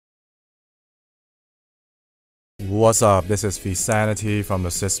What's up? This is Visanity from the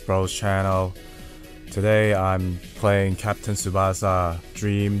CISBROS channel. Today I'm playing Captain Tsubasa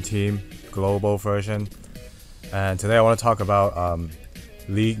Dream Team Global version, and today I want to talk about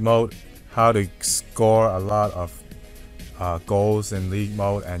League mode, how to score a lot of goals in League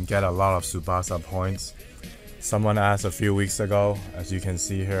mode and get a lot of Tsubasa points. Someone asked a few weeks ago, as you can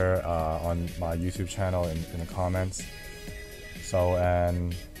see here on my YouTube channel in the comments. So,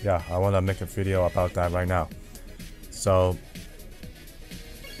 and yeah, I want to make a video about that right now. So,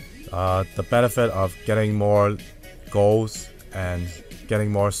 the benefit of getting more goals and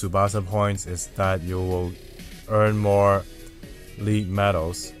getting more Tsubasa points is that you will earn more league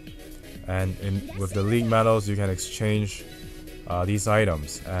medals, and with the league medals you can exchange these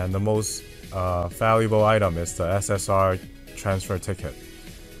items, and the most valuable item is the SSR transfer ticket.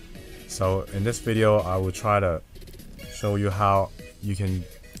 So in this video I will try to show you how you can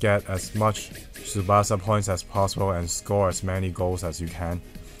get as much Tsubasa points as possible and score as many goals as you can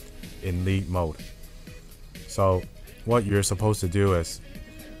in League mode. So what you're supposed to do is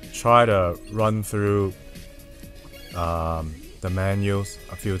try to run through the menus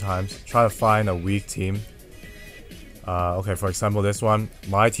a few times. Try to find a weak team. Okay, for example, this one,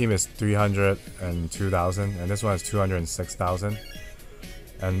 my team is 302,000 and this one is 206,000,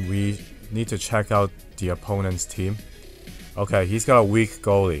 and we need to check out the opponent's team. Okay, he's got a weak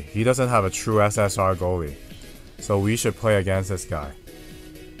goalie. He doesn't have a true SSR goalie. So we should play against this guy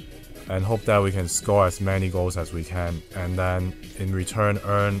and hope that we can score as many goals as we can, and then in return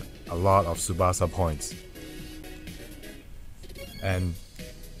earn a lot of Tsubasa points and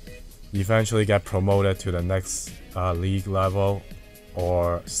eventually get promoted to the next league level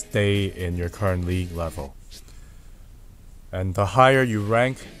or stay in your current league level. And the higher you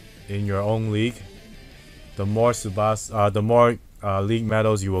rank in your own league, the more Tsubasa, the more league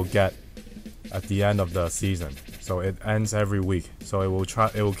medals you will get at the end of the season. So it ends every week. So it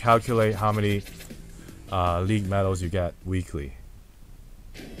will calculate how many league medals you get weekly.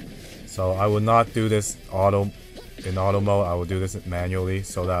 So I will not do this in auto mode. I will do this manually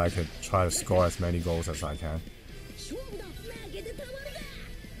so that I can try to score as many goals as I can.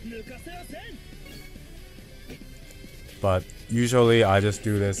 But usually I just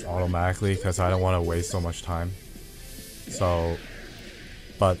do this automatically because I don't want to waste so much time. So,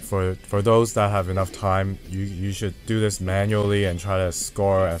 but for those that have enough time, you should do this manually and try to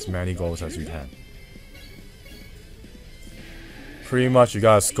score as many goals as you can. Pretty much you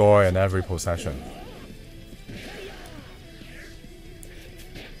gotta score in every possession.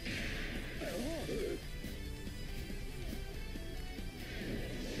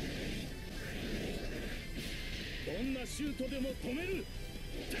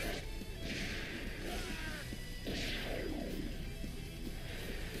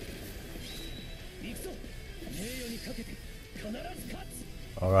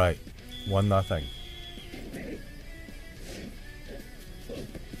 Alright, 1-0.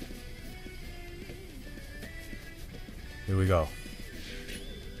 Here we go.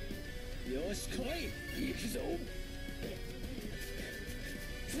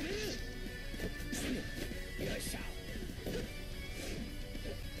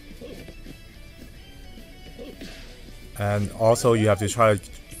 And also you have to try to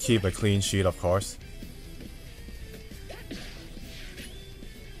keep a clean sheet, of course.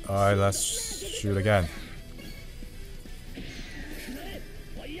 Alright, let's shoot again.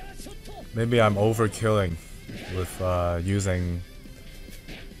 Maybe I'm overkilling with using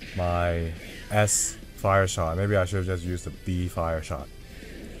my S fire shot. Maybe I should have just used the B fire shot.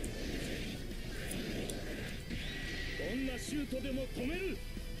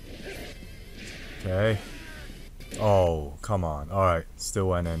 Okay. Oh, come on. Alright, still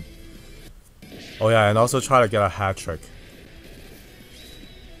went in. Oh yeah, and also try to get a hat trick.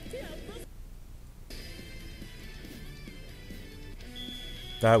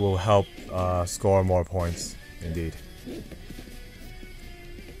 That will help score more points, indeed.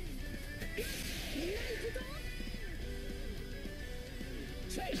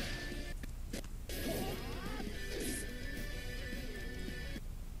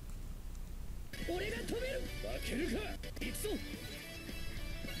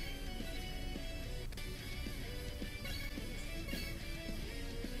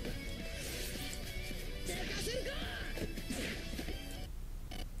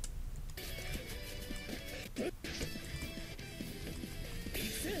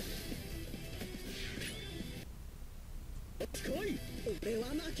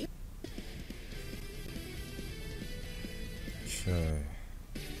 Okay.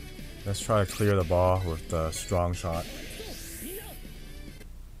 Let's try to clear the ball with the strong shot.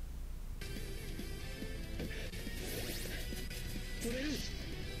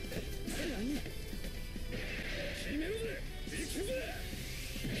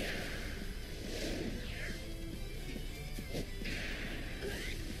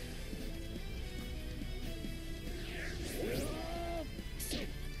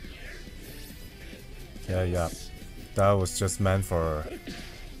 Okay, yeah. That was just meant for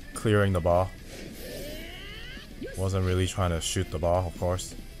clearing the ball. Wasn't really trying to shoot the ball, of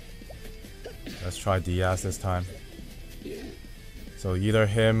course. Let's try Diaz this time. So either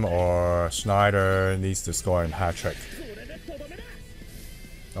him or Schneider needs to score in hat trick.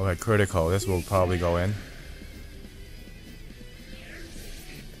 Okay, critical. This will probably go in.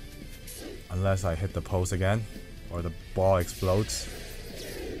 Unless I hit the post again or the ball explodes.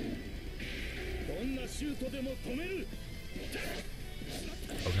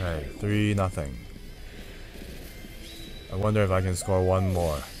 Okay, 3-0. I wonder if I can score one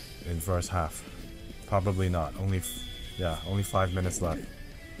more in first half. Probably not. Only 5 minutes left.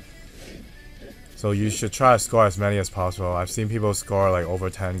 So you should try to score as many as possible. I've seen people score like over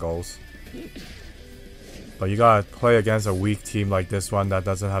 10 goals. But you gotta play against a weak team like this one that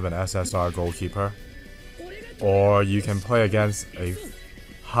doesn't have an SSR goalkeeper. Or you can play against a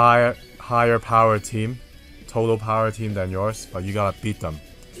higher power team, total power team than yours, but you gotta beat them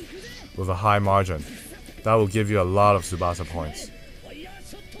with a high margin. That will give you a lot of Tsubasa points.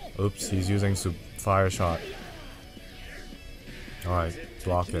 Oops, he's using fire shot. Alright,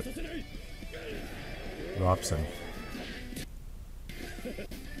 block it. Robson.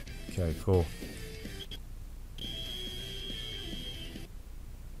 Okay, cool.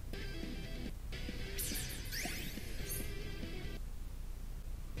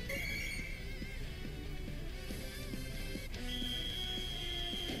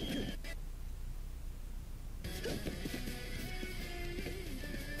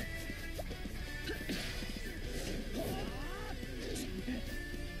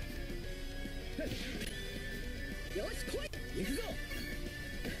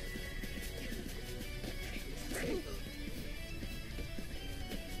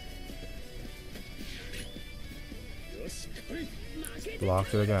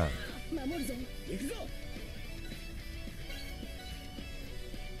 Blocked it again.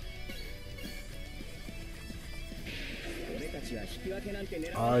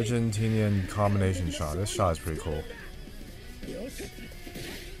 Argentinian combination shot. This shot is pretty cool.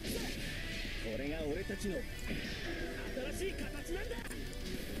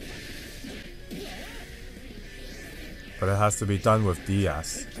 But it has to be done with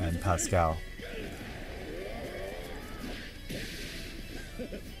Diaz and Pascal.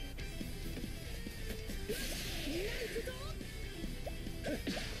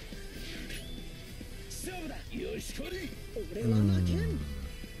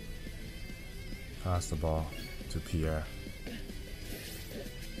 Pass the ball to Pierre.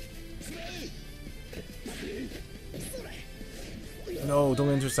 No, don't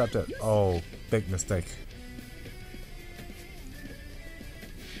intercept it. Oh, big mistake.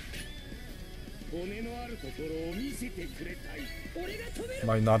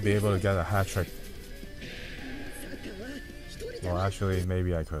 Might not be able to get a hat trick. Well, actually,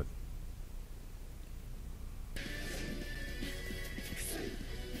 maybe I could.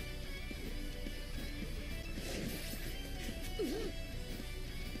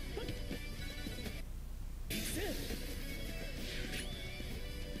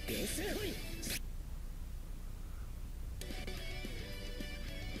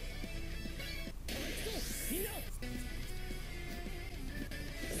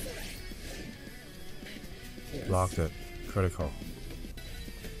 Blocked it. Critical.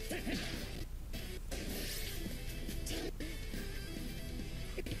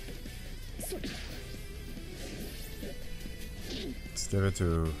 Let's give it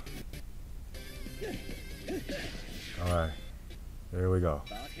to... Alright. Here we go.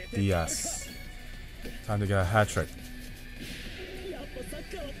 Diaz. Time to get a hat trick.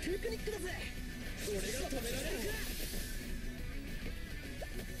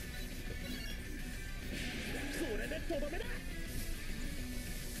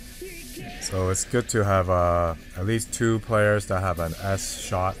 So it's good to have at least 2 players that have an S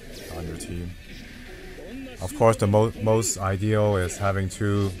shot on your team. Of course, the most ideal is having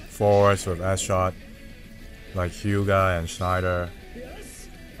 2 forwards with S shot, like Hyuga and Schneider.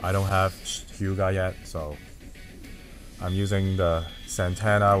 I don't have Hyuga yet, so I'm using the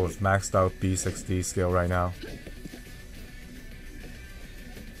Santana with maxed out B60 skill right now.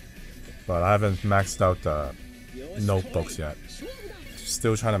 But I haven't maxed out the notebooks yet.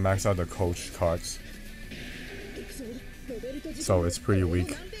 Still trying to max out the coach cards. So it's pretty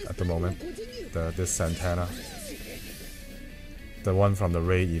weak at the moment. This Santana. The one from the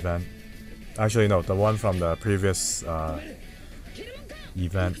raid event. Actually no, the one from the previous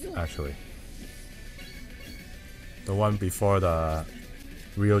event actually. The one before the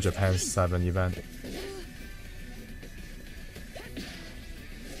Rio Japan 7 event.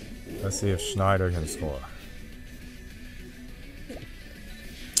 Let's see if Schneider can score.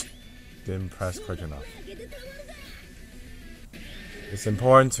 Didn't press quick enough. It's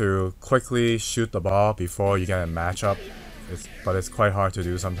important to quickly shoot the ball before you get a matchup, but it's quite hard to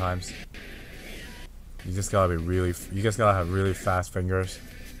do sometimes. You just gotta have really fast fingers.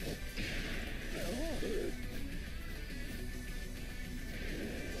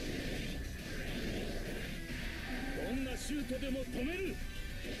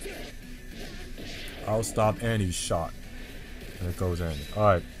 I'll stop any shot. And it goes in.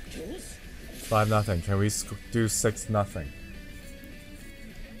 Alright. 5-0. Can we do 6-0?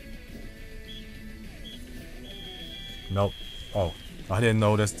 Nope. Oh, I didn't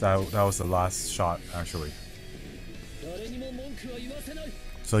notice that was the last shot actually.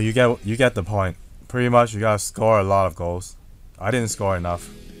 So you get the point. Pretty much you gotta score a lot of goals. I didn't score enough.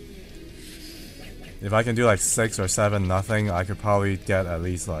 If I can do like 6 or 7-0, I could probably get at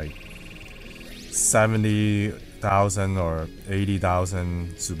least like 70,000 or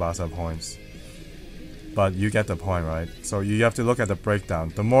 80,000 Tsubasa points. But you get the point, right? So you have to look at the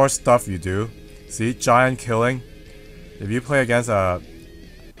breakdown. The more stuff you do, see, giant killing. If you play against a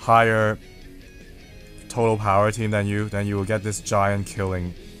higher total power team than you, then you will get this giant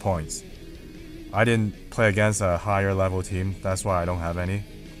killing points. I didn't play against a higher level team, that's why I don't have any.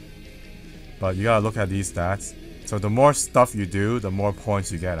 But you gotta look at these stats. So the more stuff you do, the more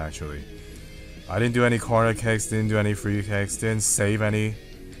points you get actually. I didn't do any corner kicks, didn't do any free kicks, didn't save any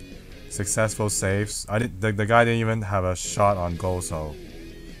successful saves. The guy didn't even have a shot on goal, so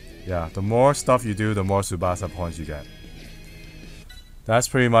yeah, the more stuff you do, the more Tsubasa points you get. That's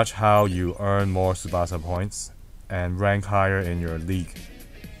pretty much how you earn more Tsubasa points and rank higher in your league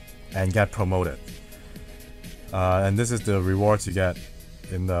and get promoted. And this is the rewards you get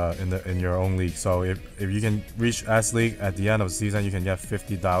in your own league. So if you can reach S League at the end of the season, you can get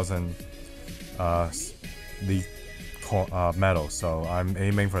 50,000 league medals. So I'm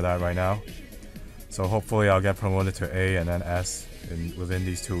aiming for that right now. So hopefully I'll get promoted to A and then S within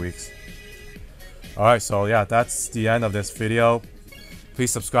these 2 weeks. Alright, so yeah, that's the end of this video.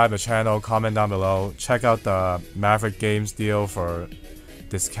 Please subscribe to the channel, comment down below. Check out the Maverick Games deal for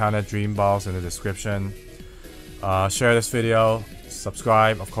discounted Dream Balls in the description. Share this video,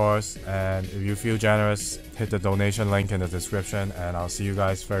 subscribe of course, and if you feel generous, hit the donation link in the description, and I'll see you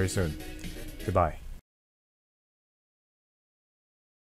guys very soon. Goodbye.